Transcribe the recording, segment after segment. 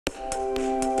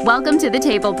Welcome to the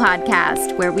Table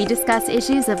Podcast, where we discuss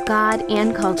issues of God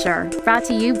and culture, brought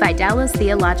to you by Dallas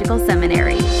Theological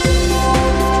Seminary.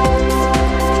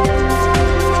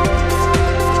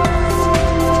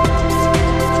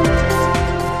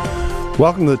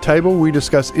 Welcome to the Table. We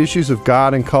discuss issues of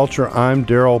God and culture. I'm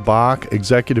Darrell Bock,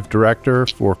 Executive Director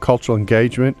for Cultural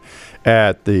Engagement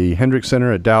at the Hendrick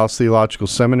Center at Dallas Theological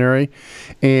Seminary.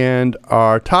 And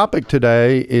our topic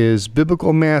today is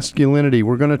biblical masculinity.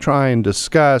 We're going to try and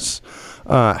discuss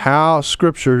how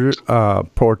Scripture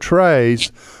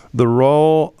portrays the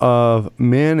role of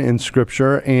men in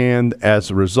Scripture, and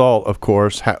as a result, of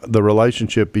course, the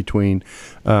relationship between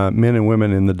men and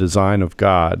women in the design of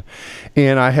God.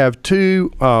 And I have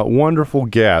two wonderful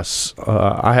guests.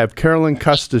 I have Carolyn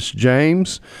Custis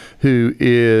James, who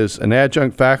is an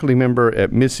adjunct faculty member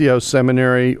at Missio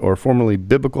Seminary, or formerly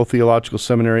Biblical Theological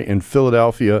Seminary in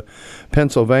Philadelphia,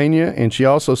 Pennsylvania, and she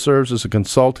also serves as a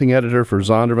consulting editor for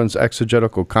Zondervan's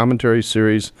exegetical commentary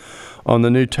series on the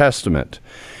New Testament.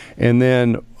 And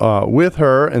then with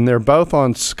her, and they're both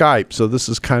on Skype, so this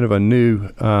is kind of a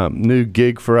new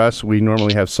gig for us. We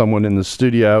normally have someone in the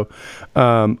studio.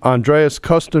 Andreas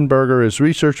Köstenberger is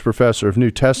research professor of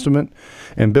New Testament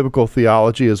and biblical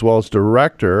theology, as well as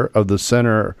director of the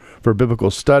Center for Biblical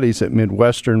Studies at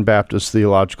Midwestern Baptist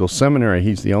Theological Seminary.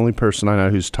 He's the only person I know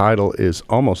whose title is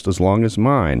almost as long as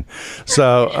mine.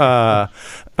 So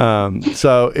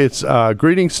it's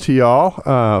greetings to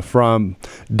y'all from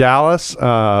Dallas.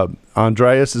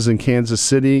 Andreas is in Kansas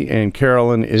City, and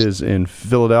Carolyn is in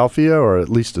Philadelphia, or at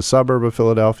least a suburb of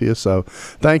Philadelphia. So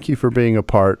thank you for being a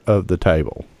part of the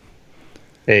table.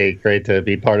 Hey, great to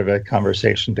be part of a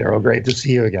conversation, Darrell. Great to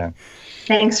see you again.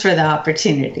 Thanks for the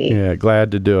opportunity. Yeah,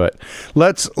 glad to do it.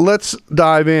 Let's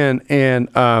dive in, and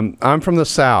I'm from the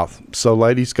South, so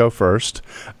ladies go first.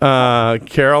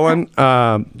 Carolyn,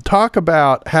 talk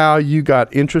about how you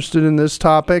got interested in this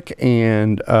topic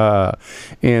and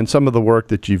some of the work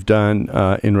that you've done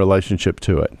in relationship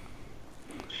to it.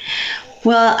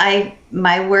 Well,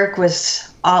 my work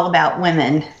was all about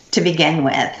women to begin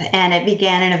with, and it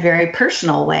began in a very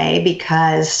personal way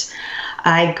because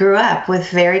I grew up with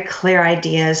very clear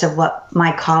ideas of what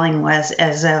my calling was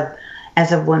as a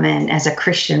woman, as a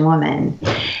Christian woman.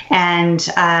 And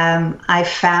I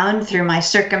found through my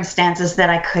circumstances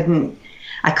that I couldn't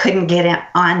get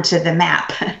onto the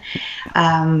map.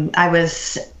 I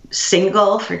was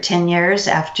single for 10 years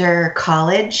after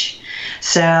college,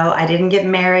 so I didn't get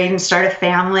married and start a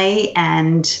family.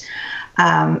 And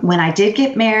when I did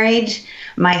get married,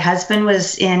 my husband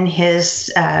was in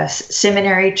his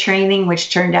seminary training,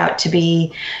 which turned out to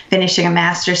be finishing a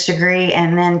master's degree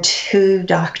and then 2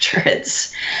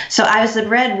 doctorates. So I was the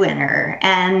breadwinner,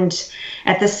 and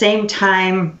at the same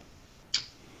time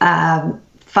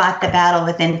fought the battle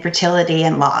with infertility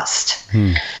and lost.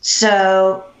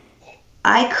 So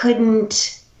I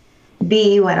couldn't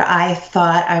be what I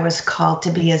thought I was called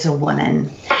to be as a woman.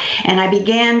 And I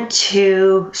began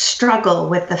to struggle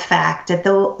with the fact that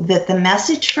the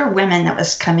message for women that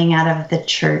was coming out of the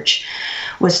church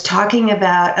was talking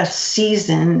about a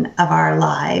season of our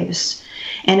lives,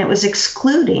 and it was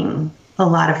excluding a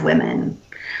lot of women.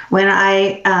 When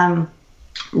I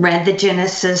read the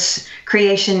Genesis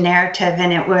creation narrative,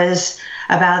 and it was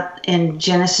about, in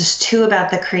Genesis 2,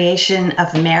 about the creation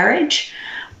of marriage,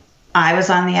 I was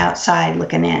on the outside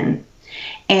looking in.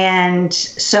 And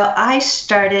so I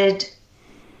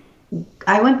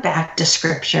went back to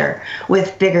Scripture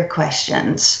with bigger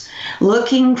questions,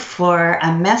 looking for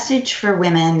a message for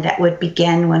women that would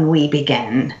begin when we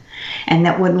begin, and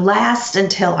that would last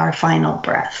until our final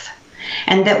breath,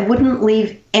 and that wouldn't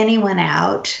leave anyone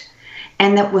out,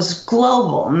 and that was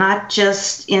global, not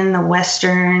just in the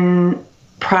Western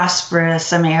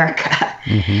prosperous America.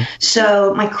 Mm-hmm.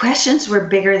 So my questions were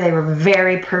bigger. They were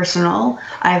very personal.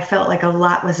 I felt like a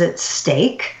lot was at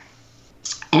stake.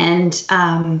 And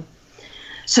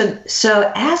so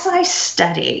as I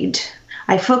studied,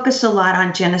 I focused a lot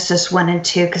on Genesis 1 and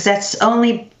 2, because that's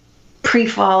only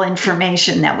pre-fall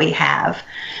information that we have.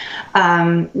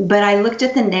 But I looked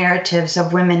at the narratives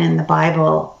of women in the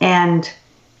Bible and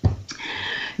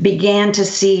began to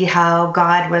see how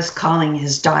God was calling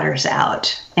his daughters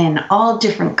out in all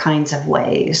different kinds of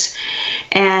ways.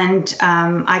 And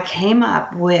I came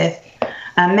up with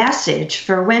a message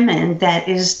for women that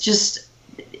is just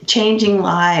changing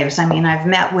lives. I mean, I've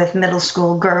met with middle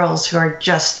school girls who are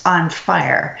just on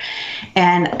fire,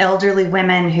 and elderly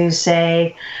women who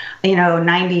say,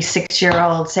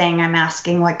 96-year-old saying, I'm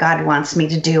asking what God wants me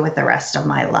to do with the rest of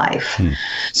my life.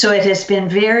 So it has been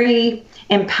very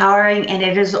empowering, and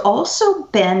it has also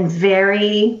been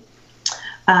very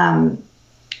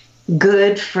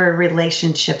good for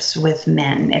relationships with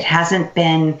men. It hasn't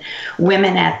been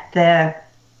women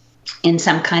in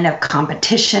some kind of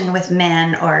competition with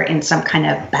men or in some kind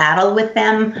of battle with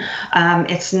them.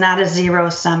 It's not a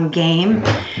zero-sum game.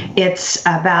 It's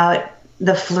about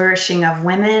the flourishing of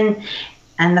women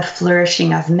and the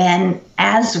flourishing of men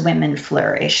as women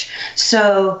flourish.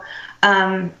 So,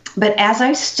 but as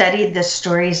I studied the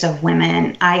stories of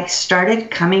women, I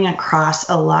started coming across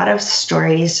a lot of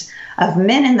stories of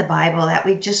men in the Bible that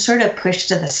we just sort of push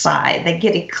to the side. They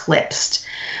get eclipsed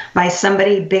by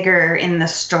somebody bigger in the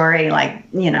story, like,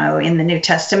 in the New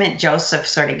Testament, Joseph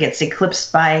sort of gets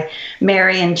eclipsed by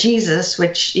Mary and Jesus,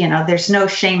 which, there's no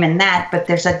shame in that, but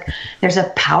there's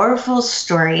a powerful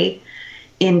story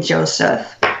in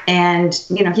Joseph, and,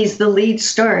 he's the lead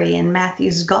story in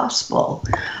Matthew's gospel.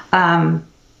 And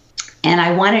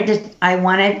I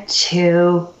wanted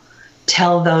to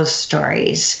tell those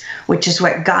stories, which is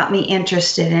what got me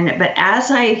interested in it. But as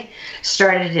I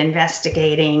started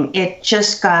investigating, it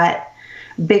just got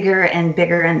bigger and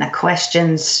bigger, and the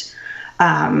questions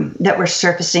that were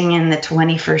surfacing in the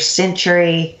 21st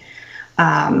century,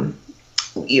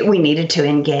 we needed to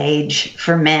engage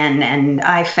for men. And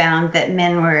I found that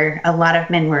a lot of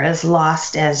men were as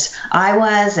lost as I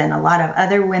was, and a lot of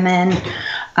other women.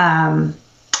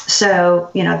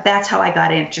 So, that's how I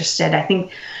got interested. I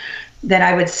think that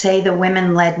I would say the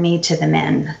women led me to the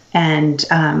men. And,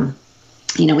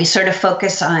 we sort of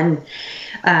focus on,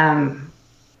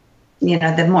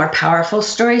 the more powerful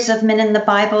stories of men in the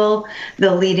Bible,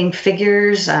 the leading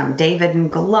figures, David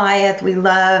and Goliath we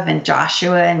love, and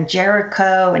Joshua and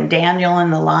Jericho, and Daniel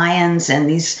and the lions, and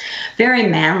these very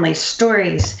manly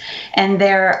stories. And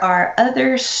there are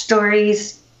other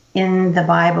stories in the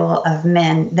Bible of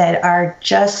men that are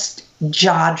just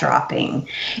jaw-dropping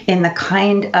in the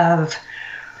kind of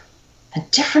a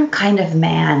different kind of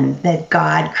man that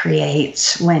God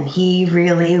creates when he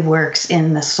really works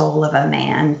in the soul of a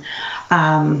man.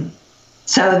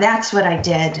 So that's what I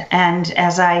did. And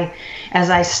as I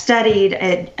studied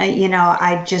it,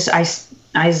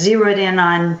 I zeroed in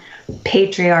on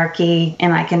patriarchy,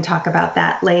 and I can talk about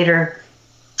that later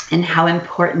and how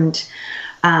important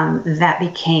that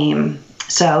became.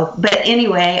 So, but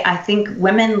anyway, I think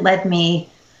women led me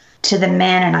to the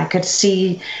men, and I could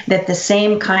see that the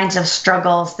same kinds of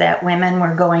struggles that women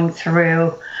were going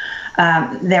through,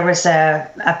 there was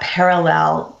a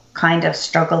parallel kind of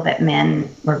struggle that men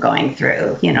were going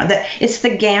through. It's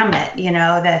the gamut.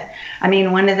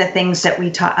 One of the things that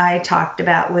I talked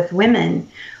about with women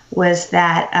was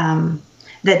that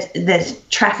the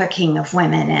trafficking of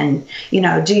women, and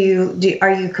are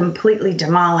you completely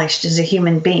demolished as a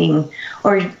human being,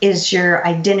 or is your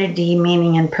identity,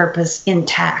 meaning, and purpose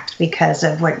intact because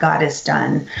of what God has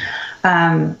done?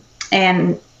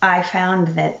 And I found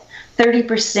that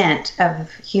 30%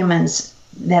 of humans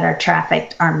that are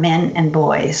trafficked are men and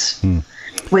boys,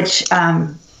 which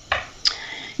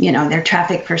they're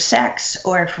trafficked for sex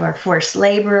or for forced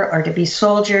labor or to be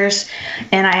soldiers.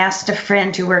 And I asked a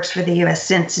friend who works for the U.S.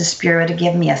 Census Bureau to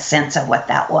give me a sense of what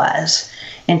that was.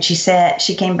 And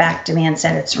she came back to me and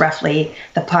said it's roughly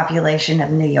the population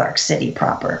of New York City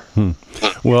proper.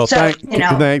 Well, thanks,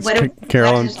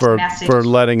 Carolyn, for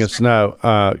letting us know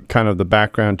kind of the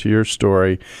background to your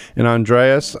story. And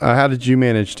Andreas, how did you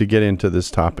manage to get into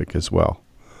this topic as well?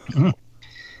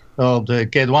 Well, to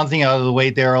get one thing out of the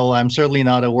way, Darrell, I'm certainly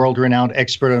not a world-renowned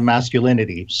expert on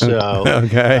masculinity. So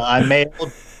okay. I'm able,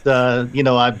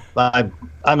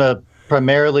 I'm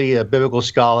primarily a biblical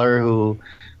scholar who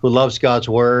loves God's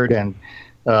word, and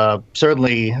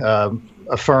certainly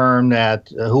affirm that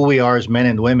who we are as men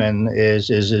and women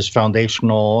is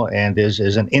foundational and is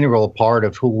an integral part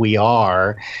of who we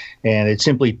are. And it's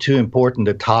simply too important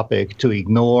a topic to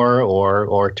ignore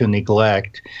or to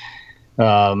neglect.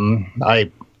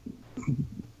 I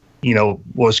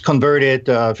was converted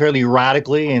fairly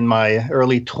radically in my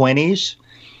early 20s,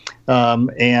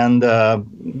 and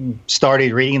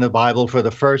started reading the Bible for the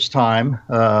first time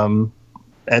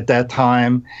at that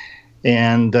time,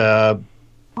 and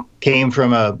came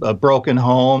from a broken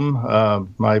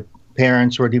home. My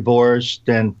parents were divorced,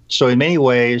 and so in many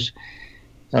ways,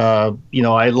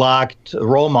 I lacked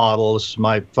role models.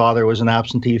 My father was an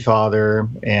absentee father,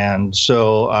 and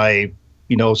so I,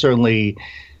 certainly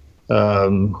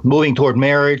moving toward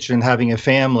marriage and having a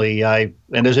family, and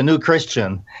as a new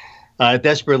Christian, I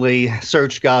desperately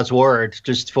searched God's word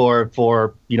just for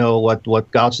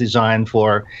what God's design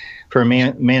for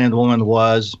man and woman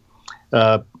was.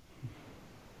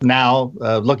 Now,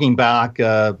 looking back,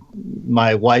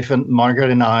 my wife and Margaret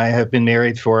and I have been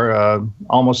married for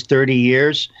almost 30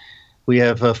 years. We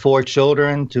have 4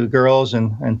 children, 2 girls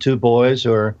and 2 boys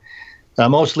who are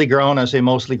mostly grown. I say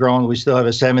mostly grown. We still have a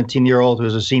 17-year-old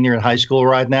who's a senior in high school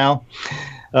right now.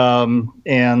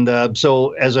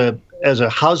 So as a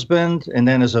husband and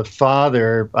then as a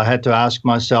father, I had to ask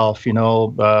myself,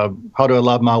 how do I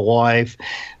love my wife?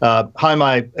 How am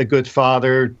I a good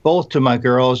father, both to my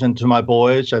girls and to my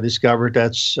boys? I discovered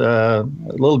that's a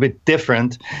little bit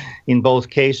different in both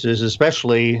cases,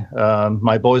 especially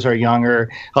my boys are younger,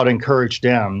 how to encourage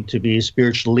them to be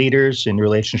spiritual leaders in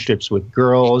relationships with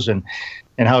girls and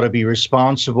how to be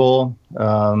responsible,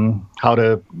 how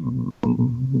to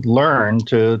learn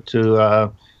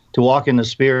to walk in the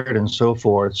Spirit and so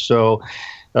forth. So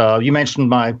you mentioned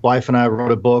my wife and I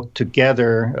wrote a book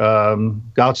together,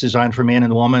 God's Design for Man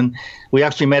and Woman. We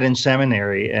actually met in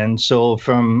seminary. And so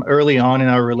from early on in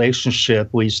our relationship,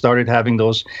 we started having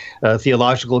those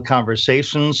theological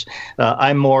conversations.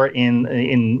 I'm more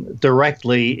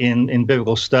directly in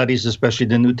biblical studies, especially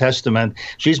the New Testament.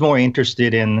 She's more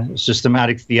interested in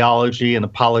systematic theology and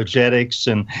apologetics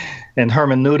and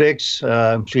hermeneutics.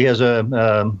 She has a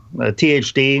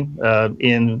PhD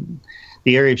in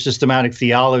the area of systematic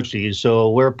theology. So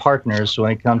we're partners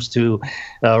when it comes to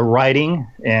writing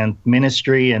and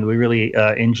ministry, and we really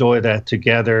enjoy that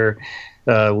together.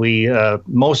 We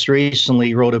most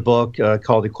recently wrote a book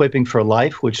called Equipping for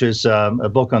Life, which is a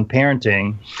book on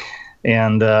parenting.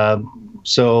 And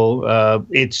so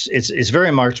it's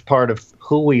very much part of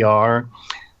who we are.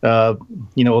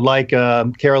 Like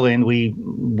Carolyn,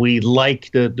 we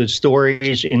like the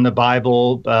stories in the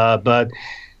Bible, but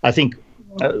I think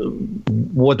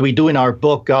what we do in our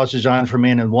book, God's Design for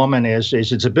Man and Woman, is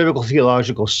it's a biblical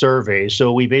theological survey.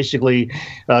 So we basically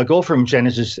go from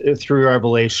Genesis through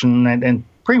Revelation and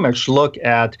pretty much look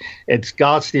at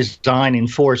God's design in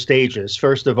 4 stages.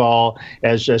 First of all,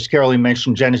 as Carolyn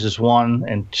mentioned, Genesis 1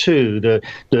 and 2,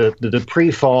 the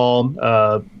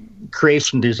pre-fall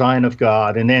creation design of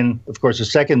God, and then, of course, the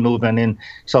second movement in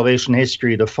salvation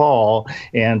history, the fall,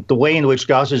 and the way in which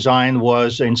God's design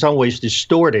was in some ways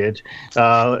distorted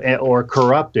or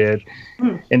corrupted.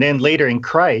 And then later in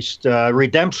Christ,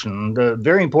 redemption, the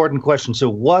very important question. So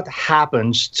what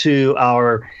happens to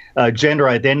our gender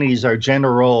identities, our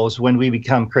gender roles when we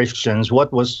become Christians?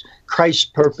 What was Christ's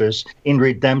purpose in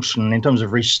redemption in terms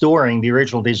of restoring the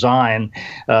original design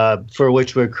for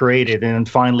which we're created, and then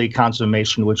finally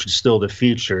consummation, which is still the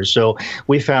future. So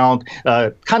we found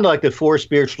kind of like the 4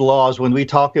 spiritual laws. When we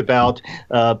talk about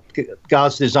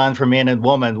God's design for man and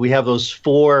woman, we have those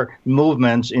 4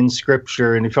 movements in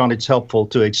Scripture, and we found it's helpful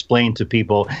to explain to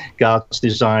people God's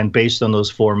design based on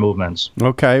those 4 movements.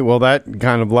 Okay, well, that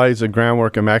kind of lays the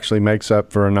groundwork and actually makes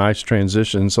up for a nice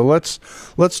transition. So let's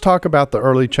talk about the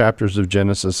early chapters of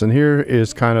Genesis, and here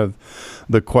is kind of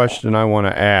the question I want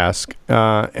to ask,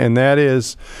 and that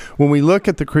is, when we look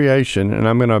at the creation, and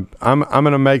I'm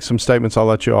gonna make some statements. I'll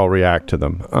let you all react to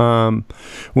them.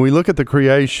 When we look at the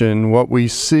creation, what we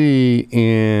see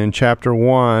in chapter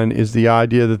 1 is the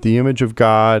idea that the image of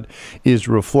God is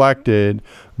reflected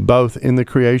both in the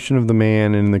creation of the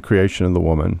man and in the creation of the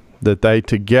woman, that they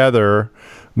together,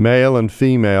 male and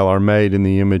female, are made in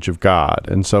the image of God.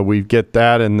 And so we get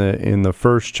that in the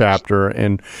first chapter,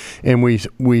 and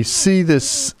we see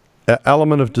this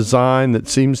element of design that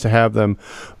seems to have them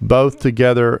both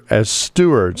together as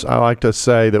stewards. I like to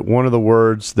say that one of the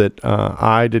words that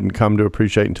I didn't come to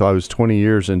appreciate until I was 20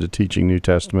 years into teaching New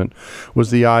Testament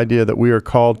was the idea that we are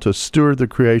called to steward the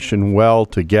creation well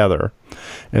together,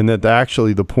 and that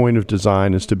actually the point of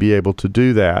design is to be able to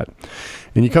do that.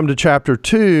 And you come to chapter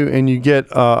 2 and you get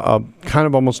a kind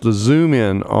of almost a zoom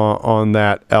in on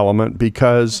that element,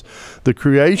 because the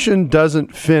creation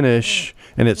doesn't finish,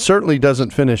 and it certainly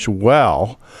doesn't finish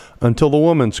well, until the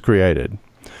woman's created.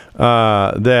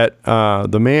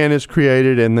 The man is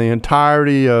created, and the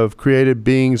entirety of created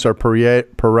beings are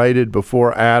paraded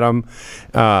before Adam,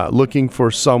 looking for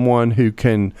someone who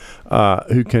can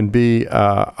be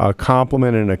a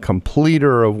complement and a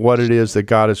completer of what it is that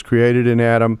God has created in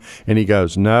Adam. And he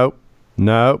goes, nope,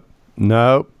 nope,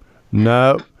 nope,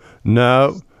 nope,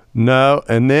 nope, no.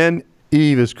 And then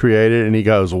Eve is created, and he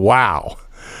goes, wow,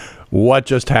 what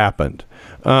just happened?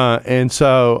 And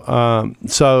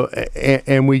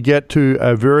we get to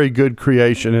a very good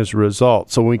creation as a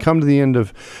result. So when we come to the end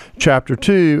of chapter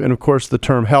 2, and of course the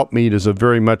term helpmeet is a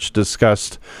very much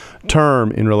discussed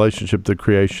term in relationship to the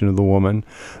creation of the woman,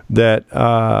 and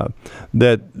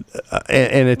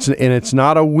it's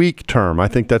not a weak term. I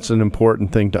think that's an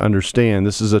important thing to understand.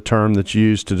 This is a term that's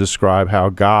used to describe how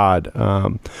God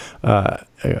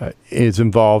is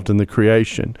involved in the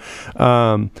creation,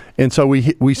 and so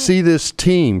we see this team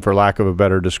team, for lack of a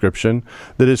better description,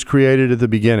 that is created at the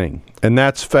beginning. And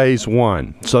that's phase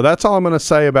one. So that's all I'm going to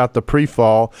say about the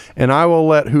pre-fall. And I will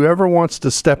let whoever wants to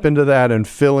step into that and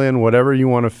fill in whatever you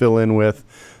want to fill in with,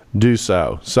 do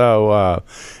so. So,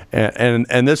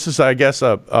 and this is, I guess,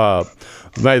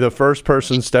 may the first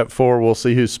person step forward. We'll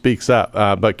see who speaks up.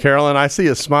 But Carolyn, I see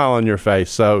a smile on your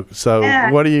face. So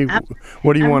what do you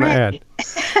want to add?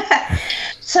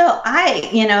 So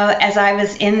as I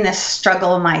was in this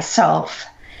struggle myself,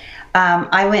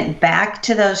 I went back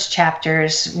to those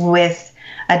chapters with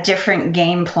a different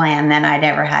game plan than I'd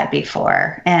ever had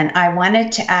before. And I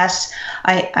wanted to ask,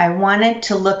 I wanted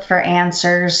to look for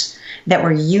answers that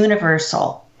were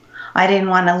universal. I didn't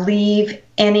want to leave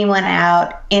anyone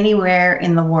out anywhere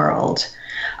in the world.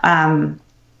 And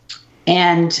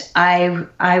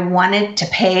I wanted to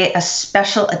pay a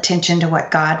special attention to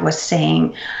what God was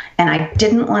saying. And I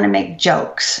didn't want to make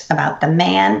jokes about the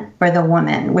man or the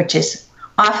woman, which is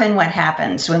often what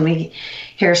happens when we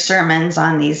hear sermons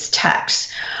on these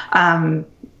texts.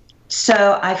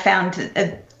 So I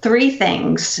found three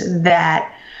things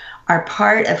that are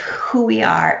part of who we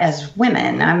are as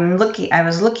women. I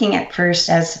was looking at first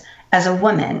as a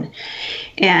woman.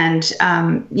 And,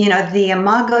 the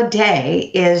Imago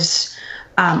Dei is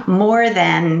more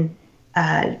than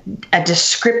a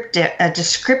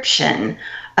description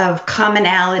of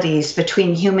commonalities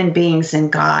between human beings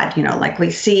and God. Like we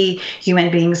see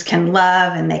human beings can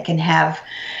love and they can have,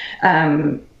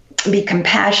 be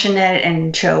compassionate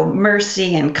and show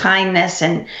mercy and kindness.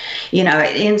 And,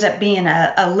 it ends up being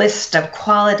a list of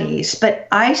qualities. But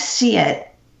I see it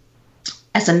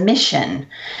as a mission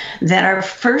that our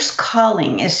first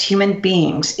calling as human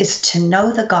beings is to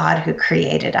know the God who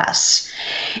created us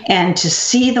and to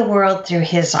see the world through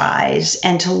his eyes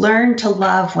and to learn to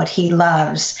love what he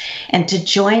loves and to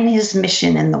join his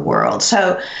mission in the world.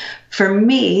 So for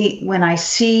me, when I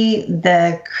see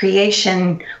the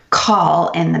creation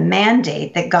call and the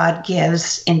mandate that God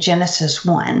gives in Genesis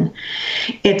 1,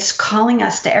 it's calling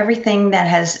us to everything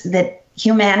that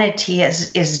humanity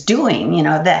is doing,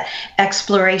 the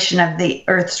exploration of the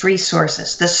earth's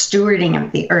resources, the stewarding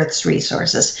of the earth's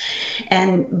resources.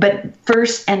 But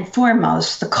first and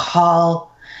foremost, the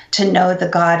call to know the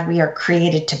God we are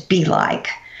created to be like.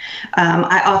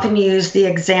 I often use the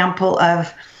example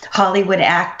of Hollywood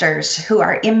actors who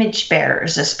are image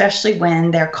bearers, especially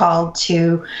when they're called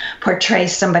to portray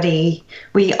somebody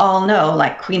we all know,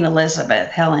 like Queen Elizabeth,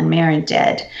 Helen Mirren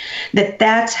did,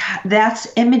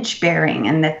 that's image bearing,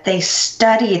 and that they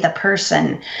study the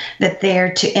person that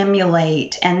they're to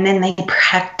emulate, and then they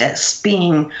practice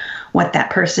being what that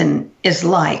person is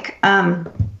like.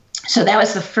 So that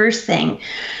was the first thing.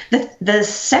 The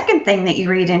second thing that you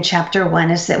read in chapter 1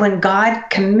 is that when God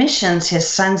commissions his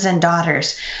sons and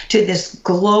daughters to this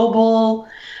global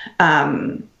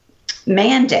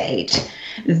mandate,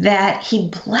 that he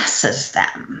blesses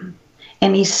them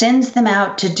and he sends them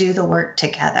out to do the work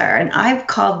together. And I've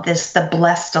called this the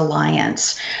blessed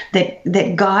alliance,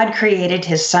 that God created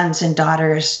his sons and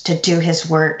daughters to do his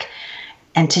work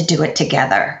and to do it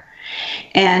together.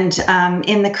 And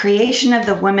in the creation of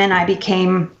the woman, I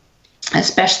became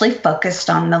especially focused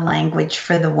on the language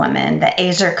for the woman, the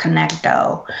Ezer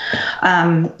Konegdo.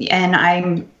 And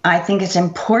I think it's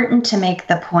important to make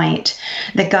the point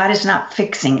that God is not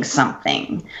fixing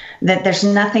something, that there's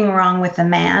nothing wrong with the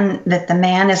man, that the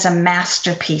man is a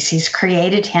masterpiece. He's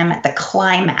created him at the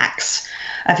climax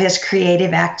of his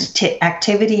creative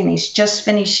activity, and he's just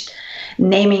finished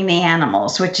naming the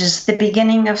animals, which is the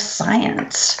beginning of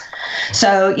science.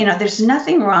 So, there's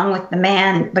nothing wrong with the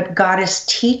man, but God is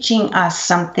teaching us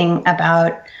something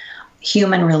about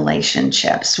human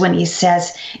relationships when he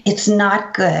says it's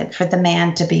not good for the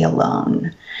man to be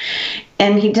alone.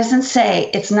 And he doesn't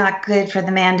say it's not good for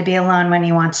the man to be alone when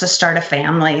he wants to start a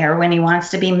family or when he wants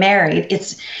to be married.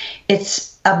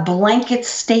 It's a blanket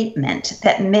statement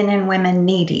that men and women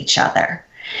need each other.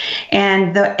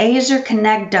 And the Ezer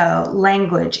Konegdo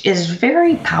language is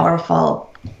very powerful.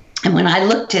 And when I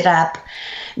looked it up,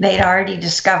 they'd already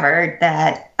discovered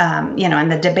that,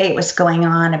 and the debate was going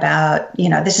on about,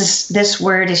 this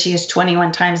word is used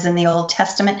 21 times in the Old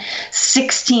Testament.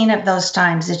 16 of those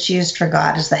times it's used for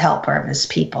God as the helper of his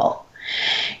people.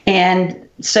 And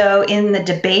so in the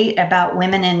debate about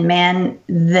women and men,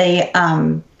 they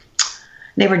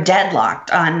were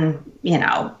deadlocked on,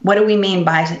 what do we mean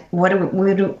by,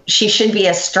 she should be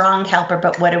a strong helper,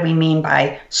 but what do we mean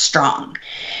by strong?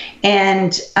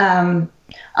 And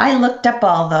I looked up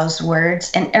all those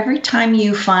words, and every time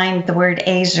you find the word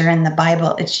Ezer in the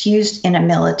Bible, it's used in a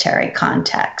military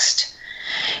context.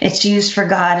 It's used for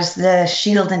God as the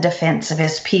shield and defense of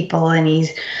his people, and he,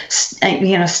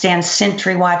 stands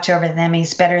sentry watch over them.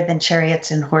 He's better than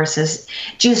chariots and horses.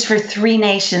 It's used for 3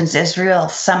 nations Israel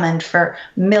summoned for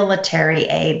military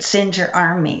aid. Send your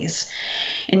armies.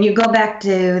 And you go back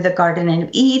to the Garden of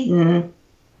Eden,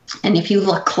 and if you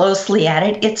look closely at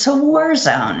it, it's a war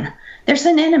zone. There's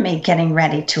an enemy getting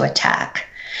ready to attack.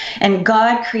 And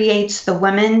God creates the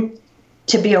woman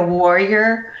to be a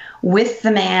warrior with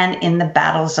the man in the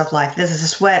battles of life. This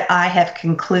is what I have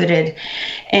concluded.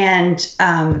 And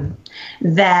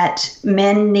that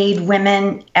men need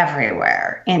women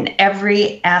everywhere, in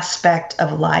every aspect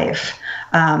of life.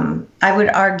 I would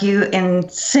argue in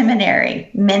seminary,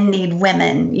 men need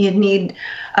women. You need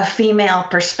a female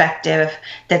perspective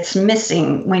that's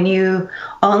missing when you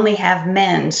only have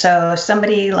men. So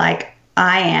somebody like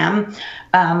I am,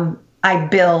 I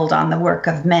build on the work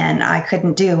of men. I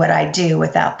couldn't do what I do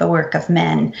without the work of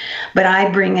men. But I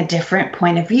bring a different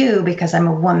point of view because I'm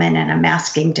a woman and I'm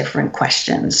asking different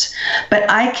questions. But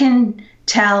I can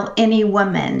tell any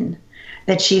woman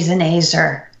that she's an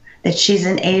Azer, that she's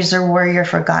an Azer warrior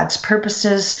for God's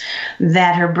purposes,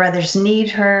 that her brothers need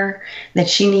her, that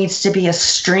she needs to be a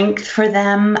strength for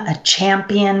them, a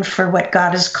champion for what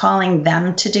God is calling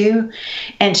them to do,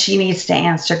 and she needs to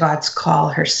answer God's call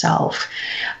herself.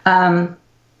 So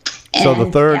the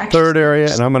third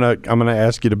area, and I'm gonna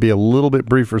ask you to be a little bit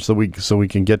briefer so we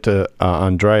can get to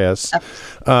Andreas.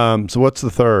 So what's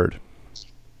the third?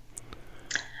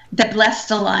 The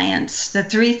blessed alliance. The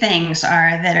 3 things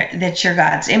are that you're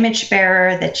God's image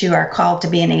bearer, that you are called to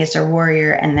be an Azer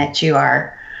warrior, and that you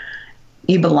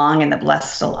belong in the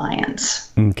blessed alliance.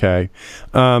 Okay,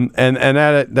 and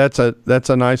that's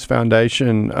a nice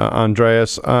foundation,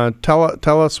 Andreas.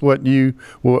 Tell us what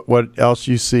else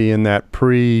you see in that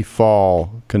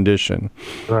pre-fall condition.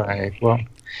 Right. Well,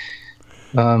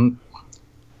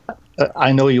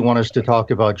 I know you want us to talk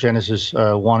about Genesis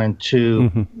 1 and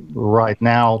 2 right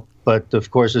now, but of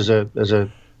course, as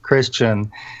a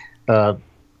Christian,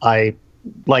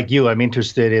 like you, I'm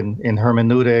interested in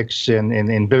hermeneutics and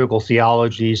in biblical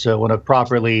theology. So I want to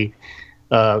properly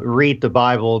read the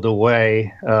Bible the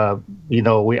way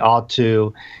we ought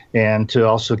to, and to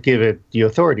also give it the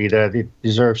authority that it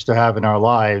deserves to have in our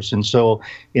lives. And so,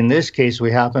 in this case,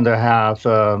 we happen to have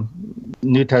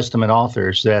New Testament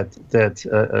authors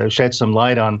that shed some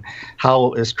light on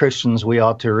how, as Christians, we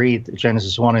ought to read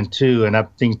Genesis 1 and 2. And I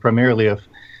think primarily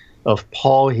of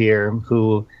Paul here,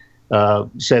 who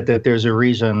said that there's a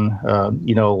reason,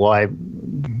 why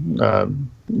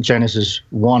Genesis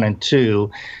 1 and 2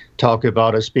 talk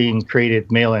about us being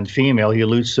created male and female. He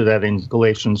alludes to that in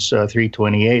Galatians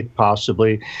 3:28,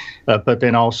 possibly. But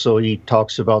then also he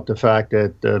talks about the fact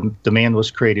that the man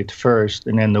was created first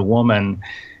and then the woman.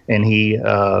 And he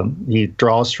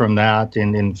draws from that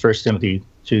in 1 Timothy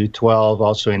 2:12,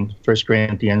 also in 1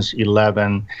 Corinthians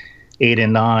 11:8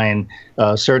 and 9,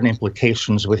 certain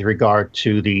implications with regard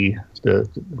to the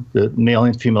male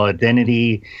and female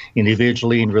identity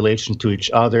individually in relation to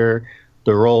each other,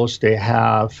 the roles they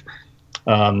have,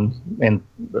 and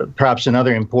perhaps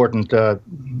another important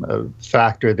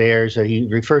factor there is that he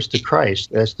refers to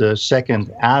Christ as the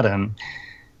second Adam.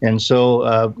 And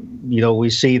so, we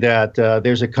see that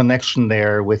there's a connection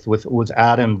there with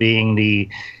Adam being the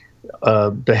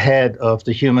head of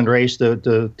the human race,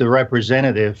 the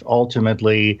representative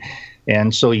ultimately.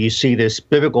 And so you see this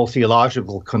biblical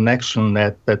theological connection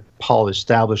that Paul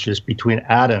establishes between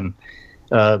Adam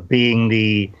being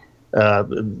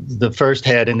the first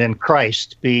head, and then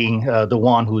Christ being the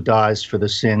one who dies for the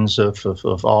sins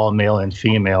of all male and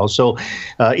female. So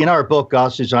in our book,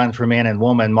 God's Design for Man and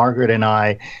Woman, Margaret and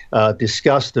I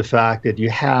discussed the fact that you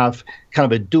have kind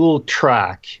of a dual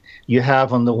track. You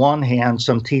have, on the one hand,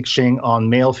 some teaching on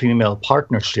male-female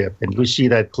partnership, and we see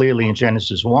that clearly in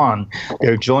Genesis 1.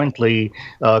 They're jointly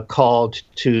called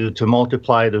to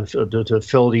multiply, to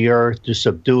fill the earth, to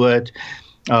subdue it.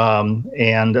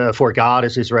 And for God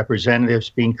as his representatives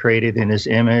being created in his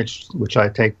image, which I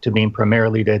take to mean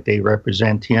primarily that they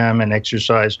represent him and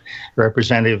exercise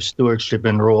representative stewardship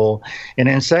and role. And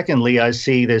then secondly, I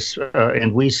see this,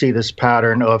 and we see this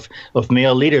pattern of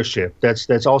male leadership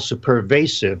that's also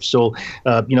pervasive. So,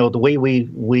 the way we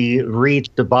read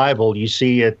the Bible, you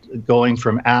see it going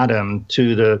from Adam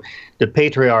to the the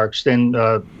patriarchs then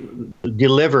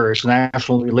delivers,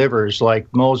 national delivers like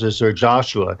Moses or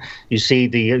Joshua. You see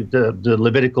the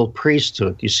Levitical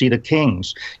priesthood. You see the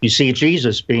kings. You see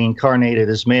Jesus being incarnated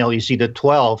as male. You see the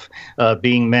 12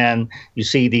 being men. You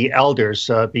see the elders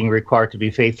being required to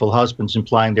be faithful husbands,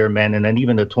 implying they're men. And then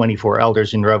even the 24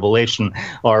 elders in Revelation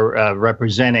are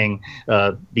representing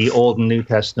the Old and New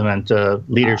Testament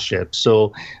leadership.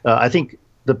 So I think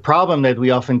the problem that we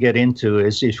often get into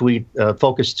is if we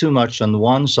focus too much on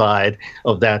one side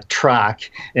of that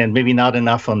track and maybe not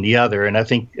enough on the other. And I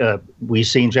think we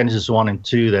see in Genesis 1 and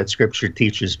 2 that Scripture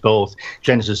teaches both.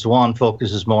 Genesis 1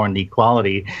 focuses more on the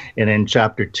equality, and in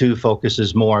chapter 2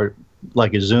 focuses more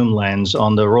like a zoom lens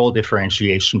on the role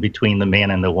differentiation between the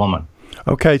man and the woman.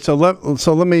 Okay, so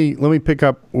let me pick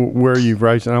up where you've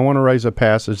raised, and I want to raise a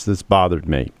passage that's bothered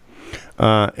me,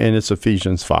 and it's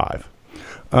Ephesians 5.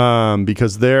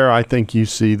 Because there, I think you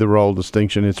see the role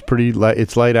distinction.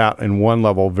 It's laid out in one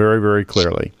level very, very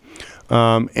clearly.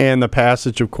 And the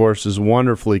passage, of course, is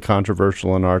wonderfully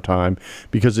controversial in our time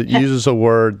because it uses a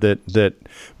word that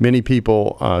many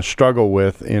people struggle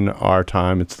with in our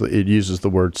time. It uses the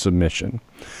word submission.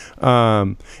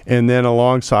 And then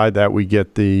alongside that, we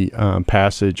get the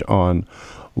passage on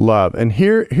love. And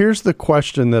here's the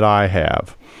question that I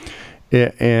have.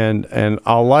 And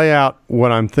I'll lay out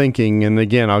what I'm thinking, and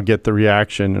again, I'll get the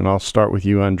reaction, and I'll start with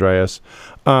you, Andreas.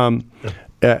 And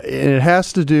it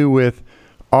has to do with,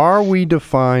 are we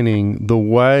defining the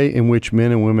way in which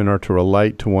men and women are to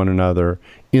relate to one another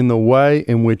in the way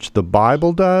in which the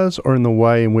Bible does or in the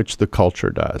way in which the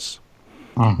culture does?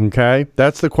 Okay?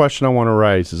 That's the question I want to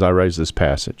raise as I raise this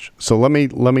passage. So let me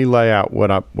lay out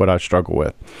what I struggle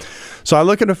with. So I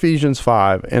look at Ephesians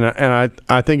 5, and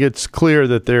I think it's clear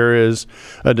that there is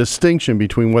a distinction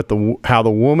between how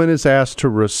the woman is asked to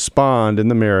respond in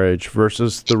the marriage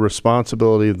versus the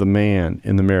responsibility of the man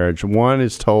in the marriage. One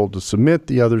is told to submit,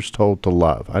 the other is told to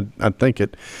love. I think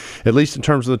at least in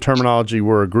terms of the terminology,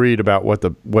 we're agreed about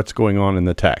what's going on in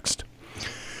the text.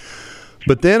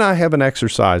 But then I have an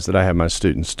exercise that I have my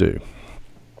students do.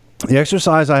 The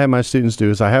exercise I have my students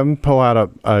do is I have them pull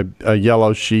out a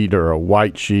yellow sheet or a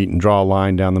white sheet and draw a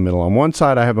line down the middle. On one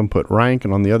side, I have them put rank,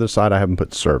 and on the other side, I have them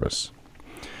put service.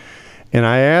 And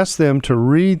I ask them to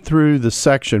read through the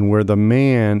section where the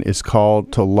man is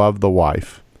called to love the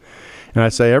wife. And I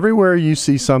say, everywhere you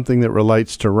see something that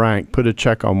relates to rank, put a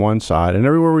check on one side. And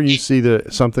everywhere where you see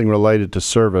something related to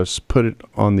service, put it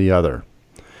on the other.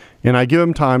 And I give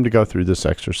them time to go through this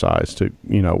exercise to,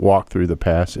 walk through the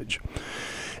passage.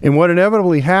 And what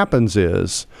inevitably happens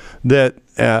is that,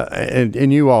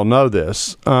 and you all know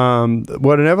this,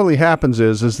 what inevitably happens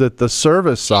is that the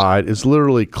service side is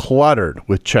literally cluttered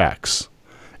with checks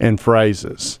and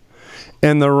phrases.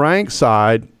 And the rank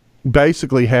side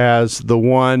basically has the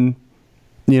one,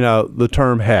 the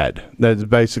term head. That's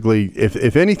basically,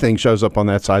 if anything shows up on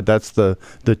that side, that's the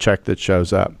check that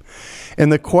shows up.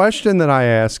 And the question that I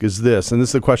ask is this, and this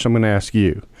is the question I'm going to ask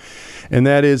you. And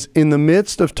that is, in the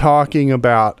midst of talking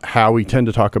about how we tend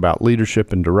to talk about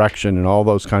leadership and direction and all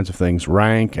those kinds of things,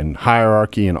 rank and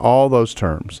hierarchy and all those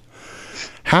terms,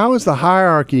 how is the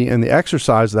hierarchy and the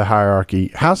exercise of the hierarchy,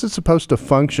 how's it supposed to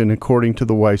function according to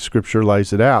the way Scripture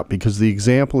lays it out? Because the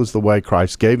example is the way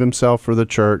Christ gave himself for the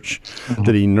church,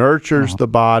 that he nurtures the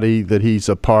body, that he's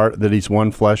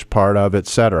one flesh part of,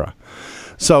 etc.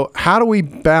 So how do we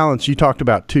balance? You talked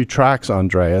about two tracks,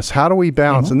 Andreas. How do we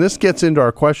balance? And this gets into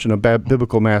our question about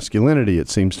biblical masculinity, it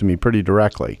seems to me, pretty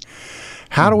directly.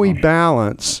 How do we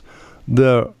balance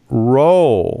the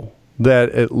role that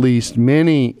at least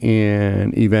many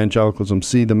in evangelicalism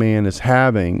see the man as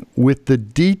having with the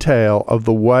detail of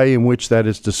the way in which that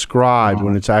is described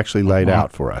when it's actually laid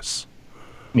out for us?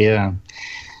 Yeah.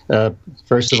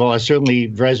 First of all, I certainly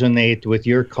resonate with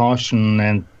your caution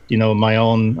and my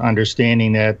own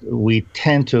understanding that we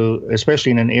tend to,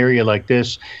 especially in an area like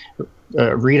this,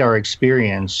 read our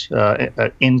experience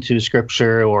into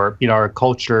Scripture or, our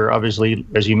culture. Obviously,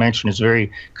 as you mentioned, is a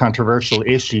very controversial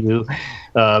issue.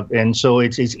 And so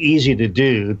it's easy to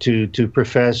do to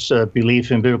profess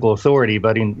belief in biblical authority.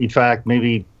 But in fact,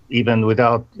 maybe even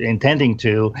without intending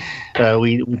to,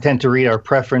 we tend to read our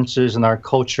preferences and our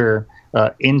culture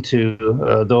into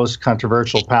those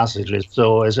controversial passages.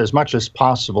 So as much as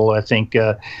possible, I think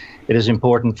it is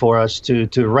important for us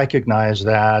to recognize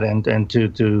that and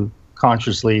to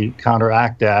consciously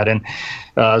counteract that.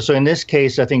 And so in this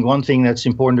case, I think one thing that's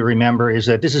important to remember is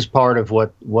that this is part of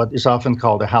what is often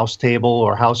called a house table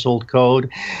or household code.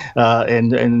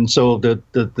 And so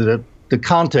the the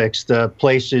context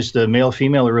places the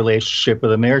male-female relationship or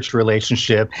the marriage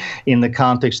relationship in the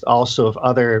context also of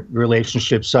other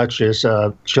relationships such as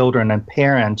children and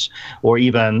parents, or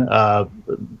even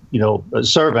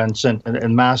servants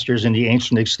and masters in the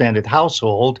ancient extended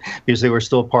household, because they were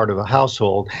still part of a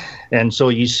household. And so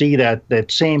you see that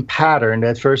same pattern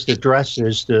that first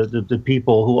addresses the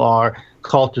people who are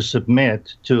called to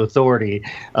submit to authority,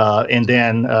 and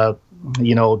then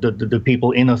the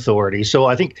people in authority. So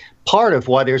I think part of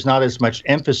why there's not as much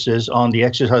emphasis on the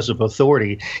exercise of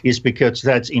authority is because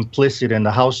that's implicit in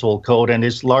the household code and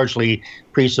is largely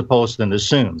presupposed and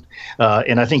assumed.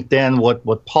 And I think then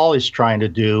what Paul is trying to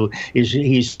do is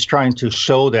he's trying to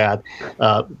show that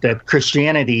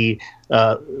Christianity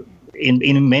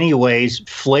in many ways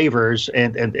flavors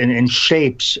and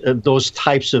shapes those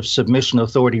types of submission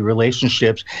authority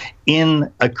relationships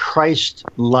in a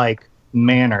Christ-like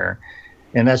manner.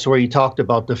 And that's where he talked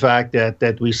about the fact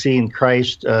that we see in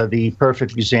Christ the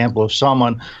perfect example of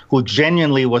someone who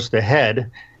genuinely was the head.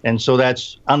 And so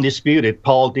that's undisputed.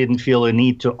 Paul didn't feel a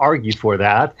need to argue for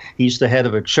that. He's the head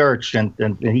of a church, and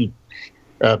he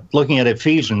looking at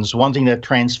Ephesians, one thing that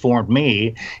transformed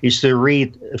me is to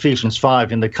read Ephesians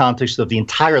 5 in the context of the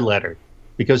entire letter,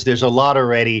 because there's a lot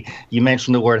already. You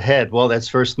mentioned the word head. Well, that's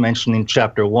first mentioned in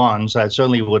chapter 1. So I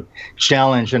certainly would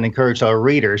challenge and encourage our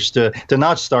readers to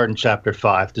not start in chapter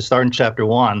 5, to start in chapter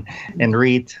 1 and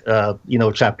read,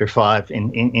 chapter 5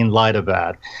 in light of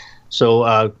that.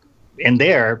 So, and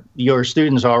there, your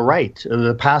students are right.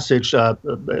 The passage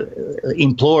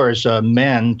implores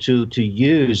men to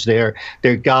use their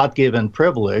God-given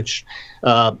privilege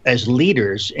as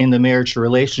leaders in the marriage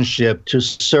relationship to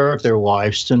serve their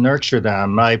wives, to nurture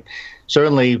them. I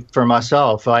certainly, for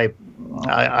myself, I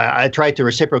tried to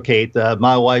reciprocate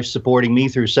my wife supporting me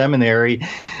through seminary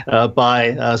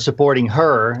by supporting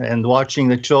her and watching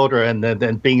the children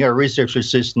and being a research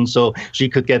assistant so she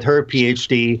could get her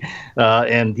PhD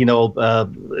and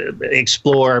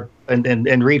explore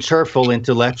and reach her full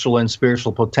intellectual and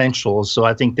spiritual potential. So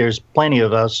I think there's plenty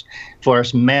for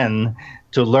us men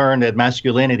to learn that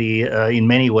masculinity in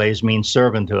many ways means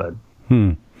servanthood.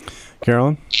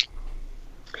 Carolyn?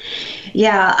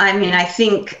 Yeah, I mean, I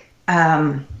think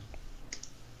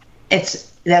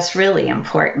that's really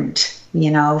important,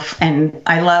 and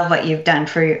I love what you've done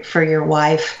for your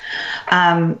wife.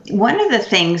 One of the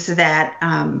things that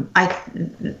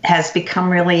has become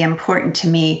really important to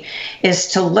me is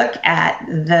to look at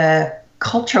the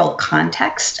cultural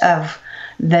context of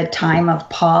the time of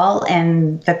Paul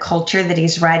and the culture that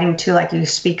he's writing to. Like, you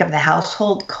speak of the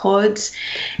household codes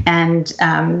and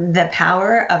the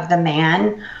power of the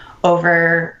man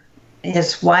over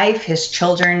his wife, his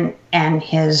children, and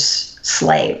his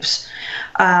slaves.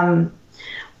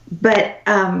 But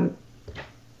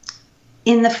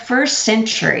in the first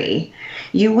century,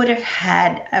 you would have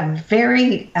had a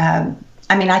very,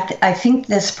 I think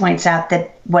this points out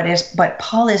that what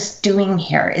Paul is doing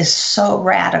here is so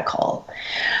radical.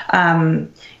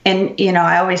 And,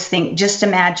 I always think, just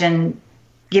imagine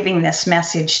giving this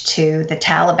message to the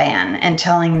Taliban and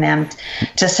telling them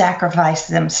to sacrifice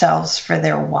themselves for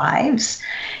their wives,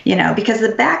 because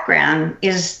the background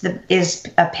is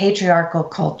a patriarchal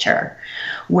culture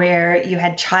where you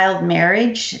had child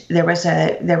marriage. There was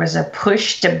a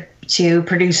push to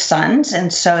produce sons,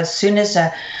 and so as soon as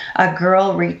a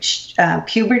girl reached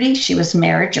puberty, she was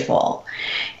marriageable.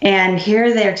 And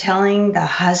here they're telling the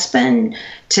husband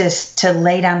to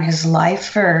lay down his life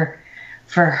for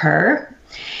her.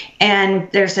 And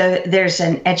there's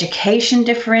an education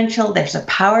differential, there's a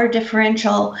power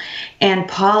differential, and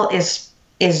Paul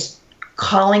is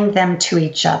calling them to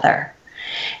each other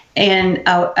in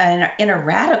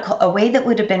a way that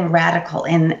would have been radical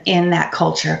in that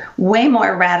culture, way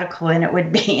more radical than it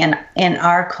would be in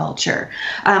our culture.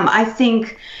 I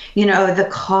think the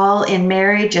call in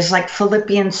marriage is like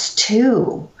Philippians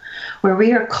 2. Where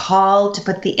we are called to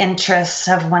put the interests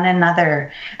of one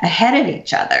another ahead of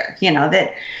each other,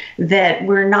 that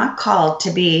we're not called to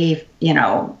be,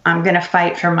 I'm going to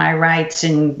fight for my rights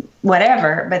and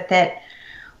whatever, but that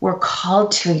we're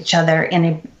called to each other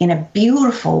in a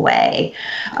beautiful way,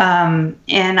 and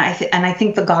I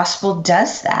think the gospel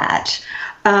does that.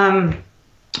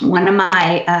 One of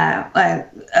my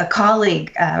a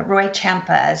colleague, Roy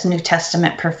Champa, as New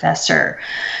Testament professor,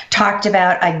 talked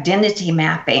about identity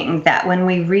mapping, that when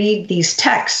we read these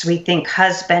texts, we think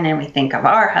husband and we think of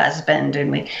our husband,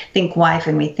 and we think wife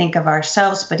and we think of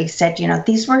ourselves. But he said,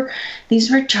 these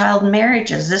were child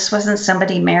marriages. This wasn't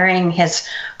somebody marrying his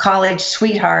college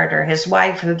sweetheart or his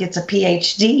wife who gets a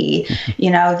PhD.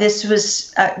 This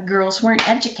was girls weren't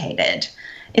educated.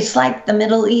 It's like the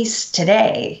Middle East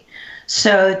today.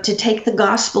 So to take the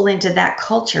gospel into that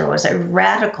culture was a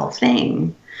radical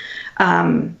thing.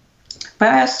 But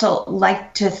I also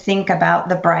like to think about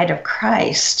the bride of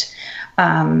Christ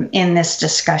in this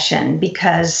discussion,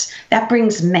 because that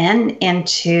brings men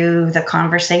into the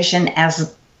conversation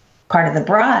as part of the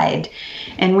bride.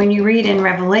 And when you read in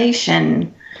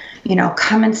Revelation,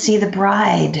 come and see the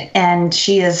bride, and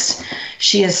she is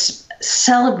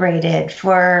celebrated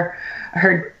for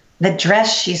the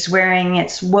dress she's wearing.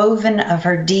 It's woven of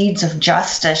her deeds of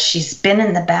justice. She's been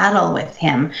in the battle with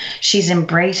him. She's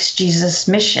embraced Jesus'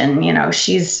 mission.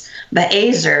 She's the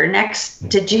Azer next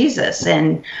to Jesus.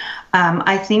 And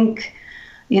I think,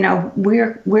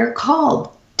 we're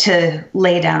called to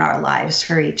lay down our lives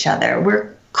for each other.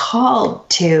 We're called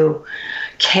to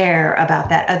care about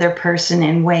that other person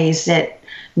in ways that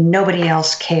nobody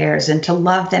else cares, and to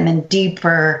love them in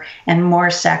deeper and more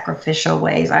sacrificial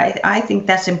ways. I think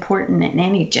that's important in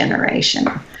any generation.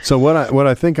 So what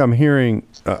I think I'm hearing,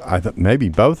 maybe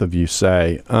both of you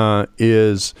say,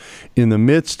 is in the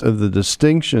midst of the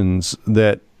distinctions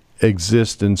that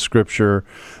exist in Scripture,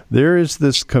 there is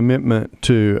this commitment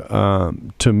to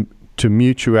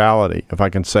mutuality, if I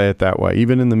can say it that way,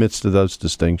 even in the midst of those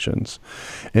distinctions.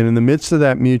 And in the midst of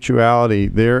that mutuality,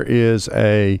 there is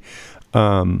a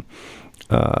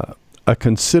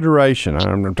consideration.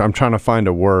 I'm trying to find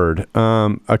a word.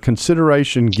 A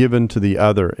consideration given to the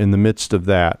other in the midst of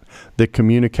that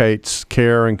communicates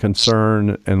care and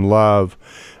concern and love.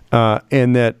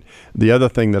 And that the other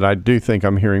thing that I do think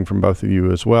I'm hearing from both of you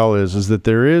as well is that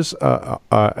there is a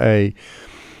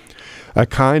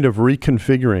kind of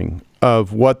reconfiguring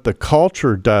of what the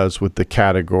culture does with the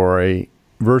category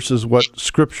versus what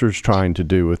Scripture's trying to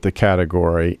do with the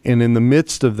category. And in the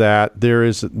midst of that, there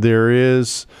is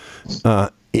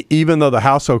even though the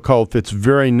household code fits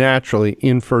very naturally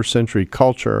in first century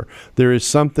culture, there is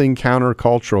something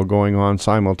countercultural going on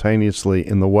simultaneously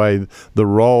in the way the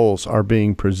roles are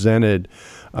being presented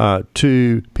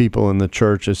to people in the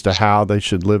church as to how they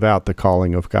should live out the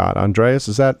calling of God.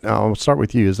 Andreas, I'll start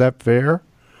with you. Is that fair?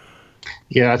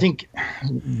 Yeah, I think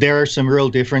there are some real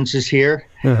differences here.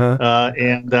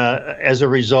 And as a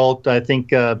result, I think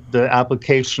the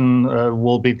application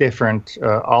will be different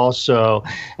also.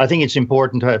 I think it's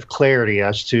important to have clarity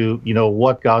as to,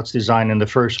 what God's design in the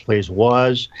first place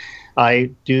was.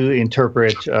 I do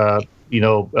interpret,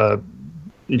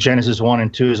 Genesis 1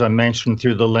 and 2, as I mentioned,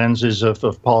 through the lenses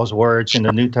of Paul's words in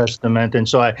the New Testament. And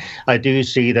so I do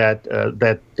see that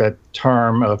that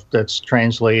term that's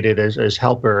translated as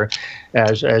helper,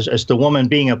 as the woman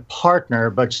being a partner,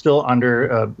 but still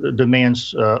under the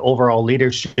man's overall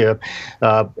leadership.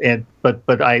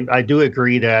 But I do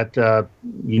agree that,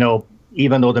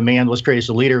 even though the man was created as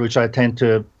a leader, which I tend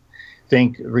to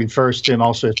think refers to him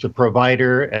also as the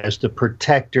provider, as the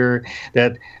protector,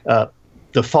 that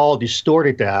the fall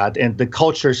distorted that, and the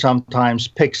culture sometimes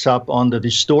picks up on the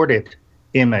distorted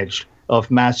image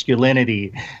of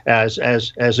masculinity as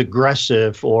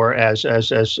aggressive, or as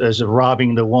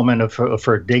robbing the woman of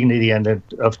her dignity and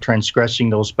of transgressing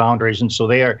those boundaries. And so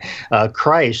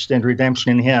Christ and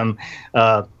redemption in Him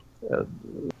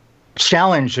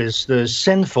challenges the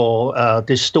sinful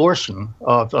distortion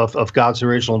of God's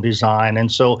original design. And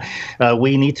so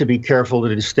we need to be careful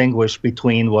to distinguish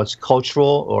between what's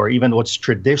cultural or even what's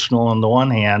traditional on the one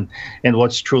hand and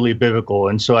what's truly biblical.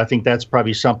 And so I think that's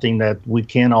probably something that we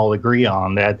can all agree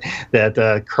on,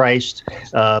 that Christ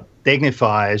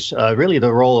dignifies really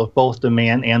the role of both the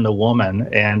man and the woman.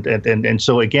 And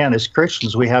so again, as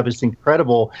Christians, we have this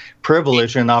incredible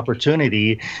privilege and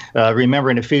opportunity.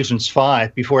 Remember in Ephesians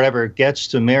 5, before it ever gets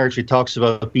to marriage, it talks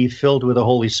about be filled with the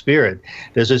Holy Spirit.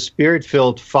 As a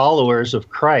Spirit-filled followers of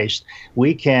Christ,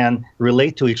 we can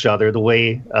relate to each other the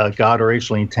way God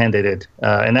originally intended it.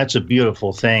 And that's a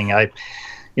beautiful thing.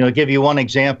 Give you one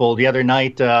example. The other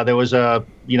night, there was a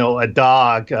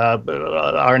dog,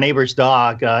 our neighbor's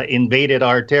dog, invaded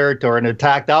our territory and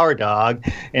attacked our dog.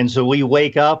 And so we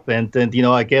wake up and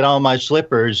I get on my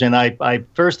slippers and I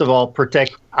first of all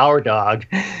protect our dog.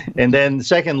 And then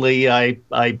secondly, I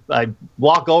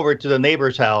walk over to the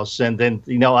neighbor's house and then,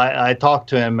 I talk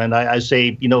to him and I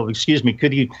say, excuse me,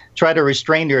 could you try to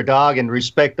restrain your dog and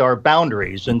respect our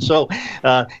boundaries? And so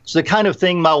it's the kind of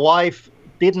thing my wife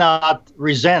did not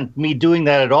resent me doing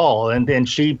that at all. And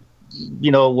she,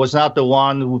 was not the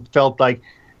one who felt like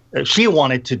she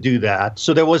wanted to do that.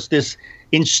 So there was this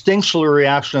instinctual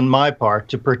reaction on my part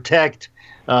to protect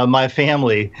my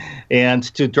family and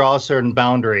to draw certain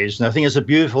boundaries. And I think it's a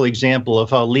beautiful example of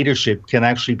how leadership can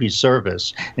actually be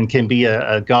service and can be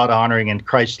a God-honoring and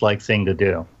Christ-like thing to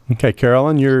do. Okay,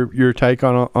 Carolyn, your take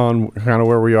on kind of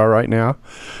where we are right now?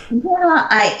 Yeah,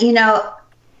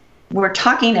 we're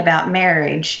talking about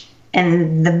marriage,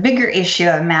 and the bigger issue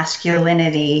of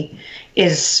masculinity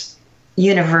is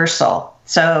universal.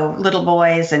 So little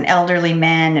boys and elderly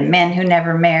men and men who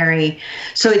never marry.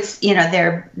 So it's,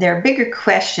 there are bigger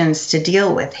questions to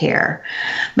deal with here.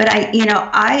 But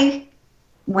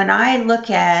when I look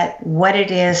at what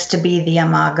it is to be the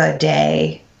Imago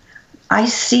Dei, I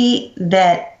see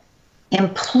that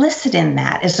implicit in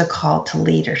that is a call to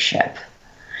leadership.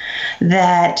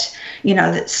 That,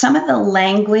 that some of the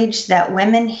language that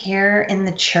women hear in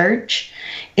the church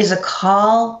is a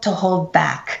call to hold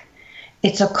back.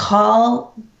 It's a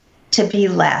call to be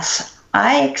less.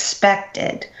 I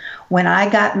expected when I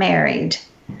got married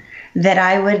that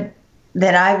I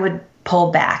would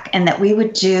pull back and that we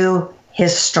would do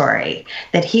his story,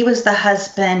 that he was the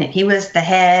husband and he was the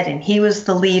head and he was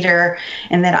the leader,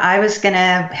 and that I was going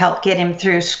to help get him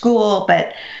through school,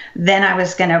 but then I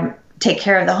was going to take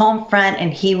care of the home front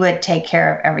and he would take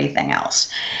care of everything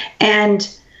else. And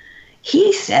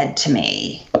he said to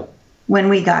me when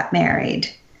we got married,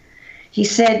 he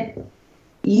said,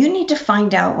 you need to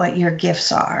find out what your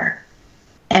gifts are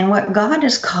and what God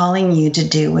is calling you to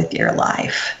do with your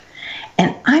life.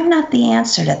 And I'm not the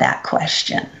answer to that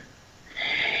question.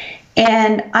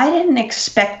 And I didn't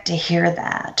expect to hear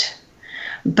that.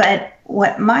 But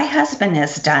what my husband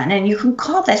has done, and you can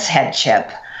call this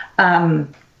headship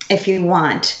if you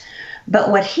want,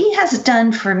 but what he has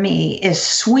done for me is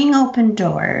swing open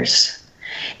doors,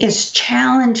 is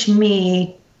challenge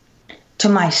me to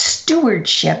my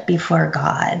stewardship before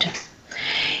God,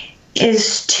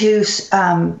 is to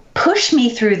push me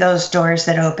through those doors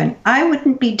that open. I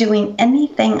wouldn't be doing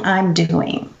anything I'm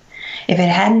doing if it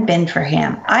hadn't been for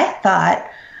him. I thought,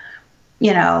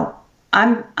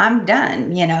 I'm done.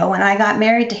 When I got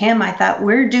married to him, I thought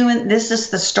this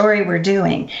is the story we're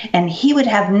doing. And he would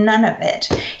have none of it.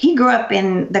 He grew up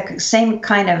in the same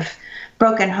kind of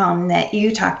broken home that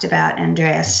you talked about,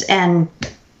 Andreas, and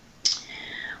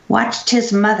watched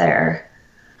his mother,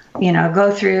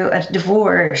 go through a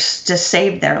divorce to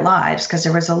save their lives because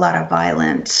there was a lot of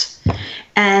violence,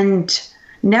 and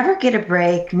never get a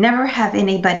break, never have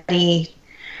anybody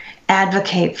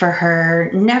advocate for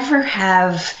her, never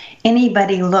have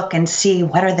anybody look and see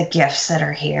what are the gifts that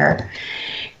are here.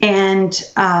 And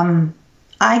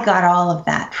I got all of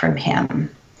that from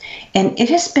him. And it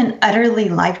has been utterly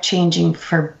life-changing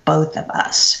for both of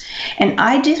us. And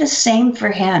I do the same for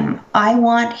him. I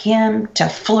want him to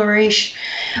flourish.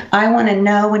 I want to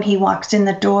know when he walks in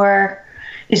the door,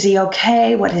 is he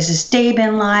okay? What has his day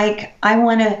been like? I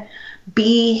want to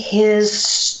be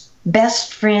his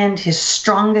best friend, his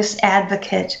strongest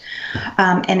advocate.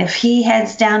 And if he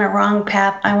heads down a wrong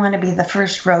path, I want to be the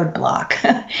first roadblock.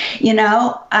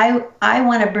 I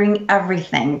want to bring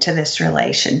everything to this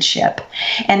relationship.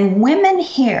 And women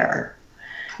hear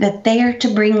that they are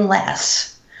to bring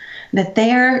less,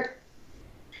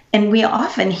 and we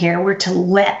often hear we're to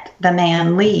let the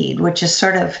man lead, which is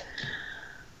sort of,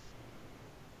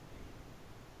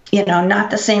 not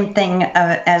the same thing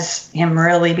as him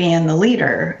really being the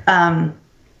leader.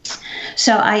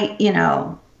 So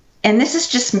and this is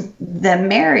just the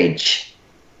marriage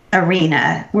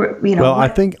arena. Well, I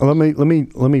think let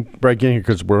me break in here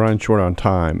because we're running short on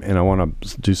time, and I want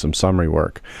to do some summary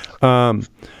work. Let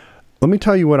me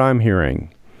tell you what I'm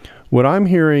hearing. What I'm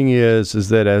hearing is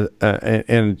that,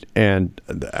 and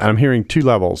I'm hearing two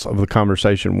levels of the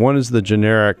conversation. One is the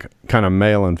generic kind of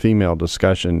male and female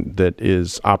discussion that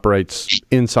operates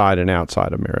inside and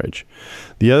outside of marriage.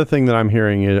 The other thing that I'm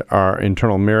hearing are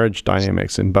internal marriage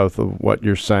dynamics in both of what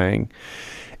you're saying.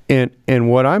 And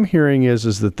what I'm hearing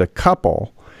is that the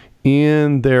couple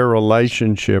in their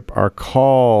relationship are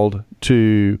called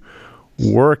to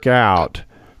work out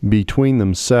between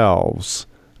themselves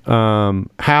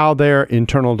how their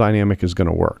internal dynamic is going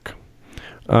to work.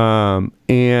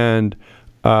 And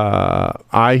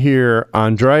I hear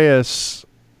Andreas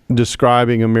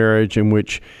describing a marriage in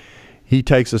which he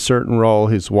takes a certain role,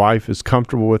 his wife is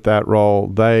comfortable with that role,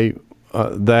 they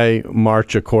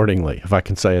march accordingly, if I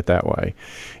can say it that way.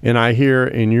 And I hear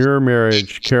in your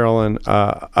marriage, Carolyn,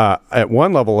 at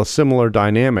one level, a similar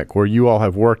dynamic where you all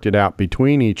have worked it out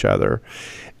between each other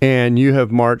and you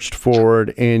have marched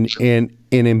forward, and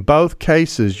in both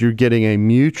cases, you're getting a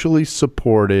mutually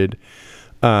supported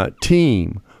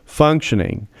team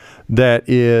functioning that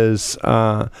is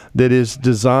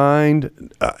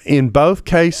designed in both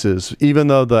cases, even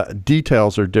though the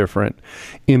details are different,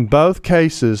 in both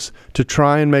cases to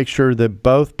try and make sure that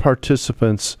both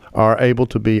participants are able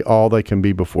to be all they can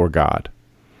be before God.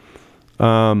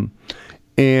 And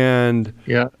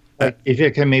yeah. if I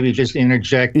can maybe just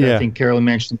interject, Yeah. I think Carolyn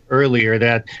mentioned earlier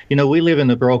that, we live in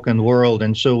a broken world,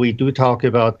 and so we do talk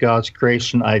about God's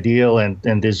creation ideal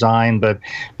and design, but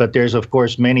there's, of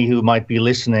course, many who might be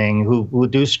listening who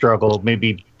do struggle,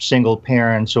 maybe single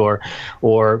parents or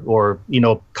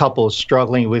couples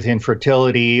struggling with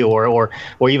infertility or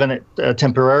even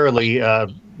temporarily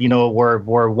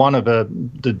where one of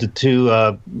the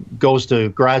two goes to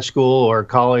grad school or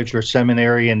college or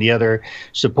seminary, and the other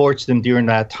supports them during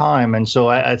that time. And so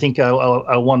I think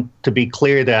I want to be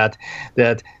clear that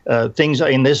things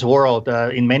in this world,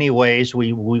 in many ways,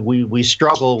 we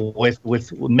struggle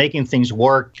with making things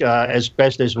work as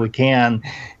best as we can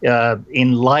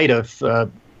in light of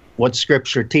what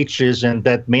Scripture teaches, and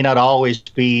that may not always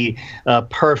be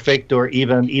perfect or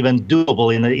even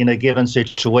doable in a given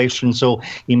situation. So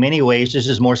in many ways, this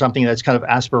is more something that's kind of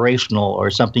aspirational, or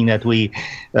something that we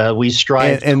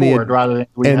strive toward rather than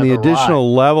we have and the arrived.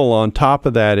 additional level on top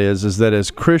of that is that as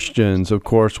Christians, of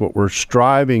course, what we're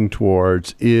striving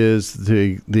towards is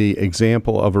the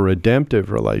example of a redemptive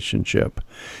relationship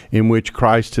in which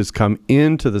Christ has come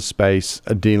into the space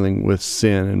of dealing with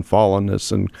sin and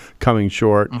fallenness and coming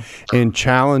short, and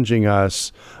challenging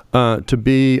us to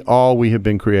be all we have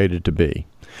been created to be.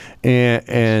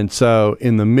 And so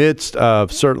in the midst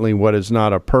of certainly what is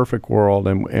not a perfect world,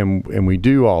 and we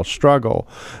do all struggle,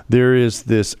 there is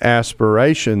this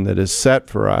aspiration that is set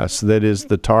for us, that is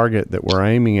the target that we're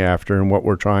aiming after and what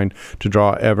we're trying to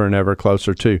draw ever and ever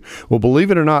closer to. Well,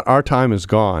 believe it or not, our time is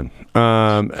gone.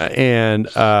 And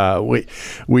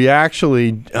we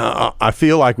actually, I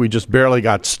feel like we just barely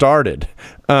got started.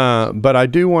 But I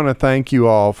do want to thank you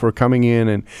all for coming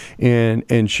in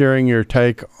and sharing your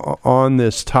take on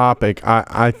this topic.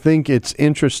 I think it's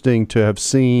interesting to have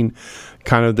seen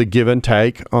kind of the give and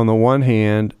take on the one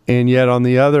hand, and yet on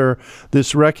the other,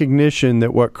 this recognition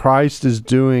that what Christ is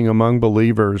doing among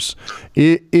believers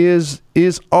is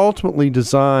ultimately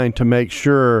designed to make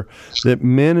sure that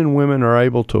men and women are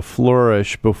able to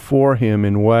flourish before Him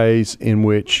in ways in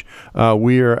which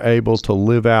we are able to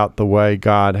live out the way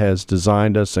God has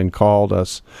designed us and called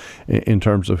us in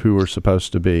terms of who we're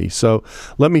supposed to be. So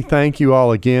let me thank you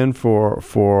all again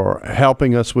for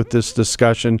helping us with this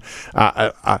discussion.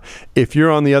 If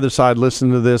you're on the other side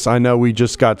listening to this, I know we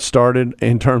just got started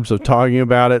in terms of talking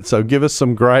about it, so give us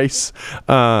some grace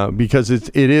because it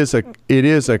is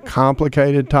a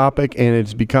complicated topic, and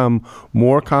it's become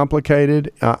more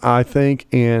complicated, I think,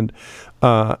 and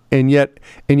yet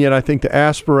I think the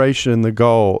aspiration and the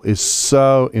goal is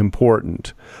so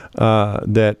important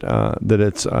that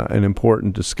it's an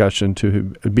important discussion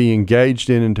to be engaged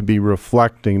in and to be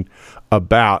reflecting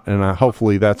about, and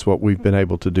hopefully that's what we've been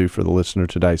able to do for the listener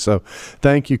today. So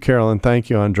thank you, Carolyn. Thank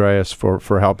you, Andreas, for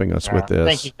helping us with this.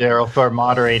 Thank you, Darrell, for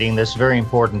moderating this very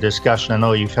important discussion. I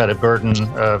know you've had a burden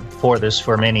for this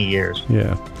for many years.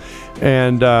 Yeah.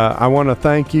 And I want to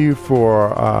thank you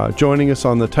for joining us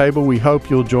on the table. We hope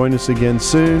you'll join us again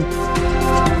soon.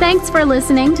 Thanks for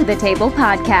listening to the Table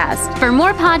Podcast. For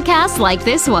more podcasts like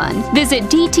this one, visit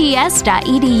dts.edu/the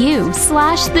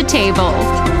table.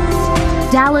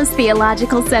 Dallas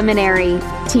Theological Seminary.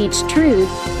 Teach truth,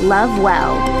 love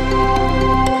well.